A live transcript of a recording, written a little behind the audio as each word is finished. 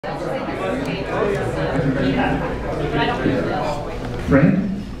Fred?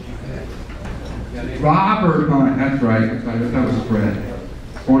 Robert Hunt, that's right. That was Fred.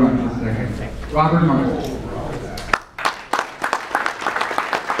 Hold on just a second. Robert Hunt.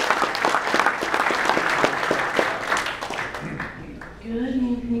 Good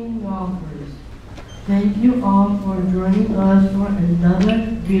evening, golfers. Thank you all for joining us for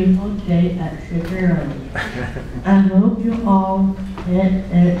another beautiful day at Cincinnati. I hope you all hit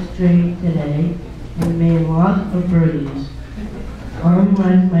it straight today and made lots of birdies,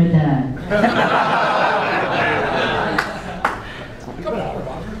 unlike my dad.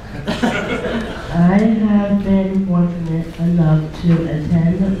 I have been fortunate enough to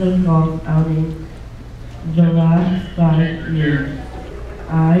attend the golf outing the last 5 years.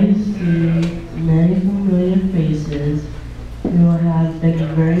 I see many familiar faces who have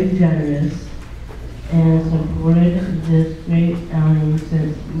been very generous and supported this great outing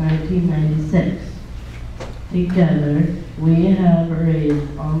since 1996. Together, we have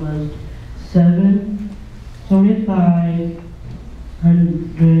raised almost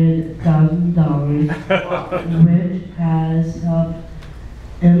 $7,500,000, which has helped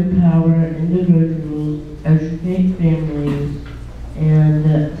empower individuals, educate families, and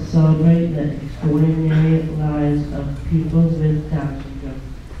celebrate the extraordinary lives of people with Down syndrome.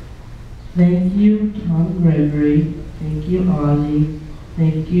 Thank you, Tom Gregory. Thank you, Ozzy.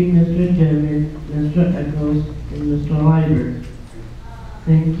 Thank you, Mr. German, Mr. Eccles, and Mr. Liber.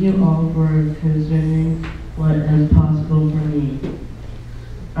 Thank you all for considering what is possible for me.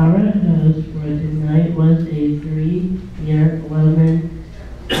 Our host for tonight was a 3-year Lapham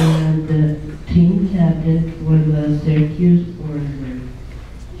and the team captain for the Syracuse Orangemen.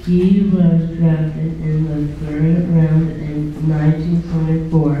 He was drafted in the 3rd round in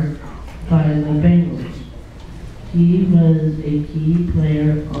 1924 by the Bengals. He was a key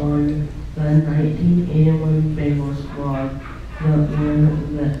player on the 1981 Bengals squad that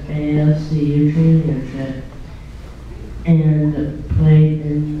won the AFC Championship and played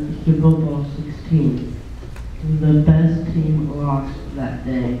in Super Bowl 16. The best team lost that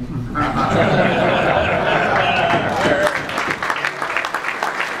day.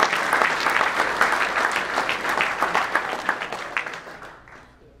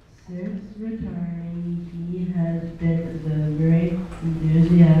 Since retiring, he has been the very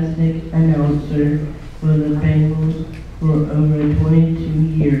enthusiastic announcer for the Bengals for over 22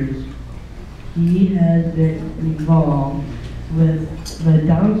 years. He has been involved with the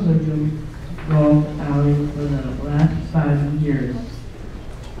Down syndrome golf outing for the last 5 years.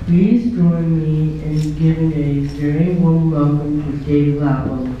 Please join me in giving a very warm welcome to Dave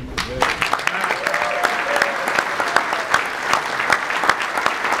Lapham.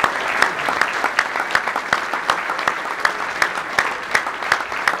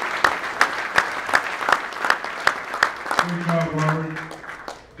 Good job, Robert.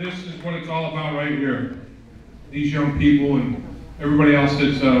 This is what it's all about right here. These young people and everybody else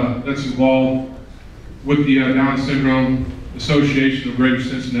that's involved with the Down Syndrome Association of Greater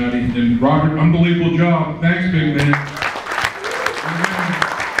Cincinnati. And Robert, unbelievable job. Thanks, big man.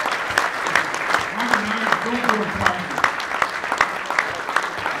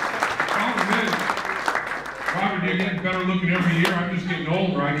 Robert, you're getting better looking every year. I'm just getting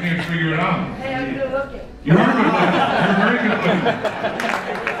older. I can't figure it out. Hey, I'm good looking. You are good looking. You're very good looking.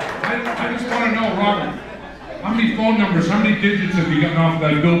 I just want to know, Robert, how many phone numbers, how many digits have you gotten off of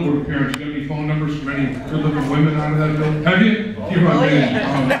that billboard appearance? You got any phone numbers from any good-looking women out of that billboard? Have you? You're right,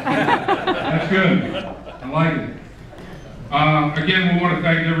 man. That's good. I like it. Again, we want to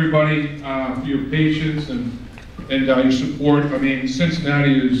thank everybody for your patience and your support. I mean,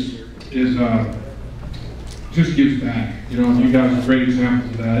 Cincinnati is just gives back. You know, you guys are great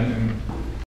examples of that. And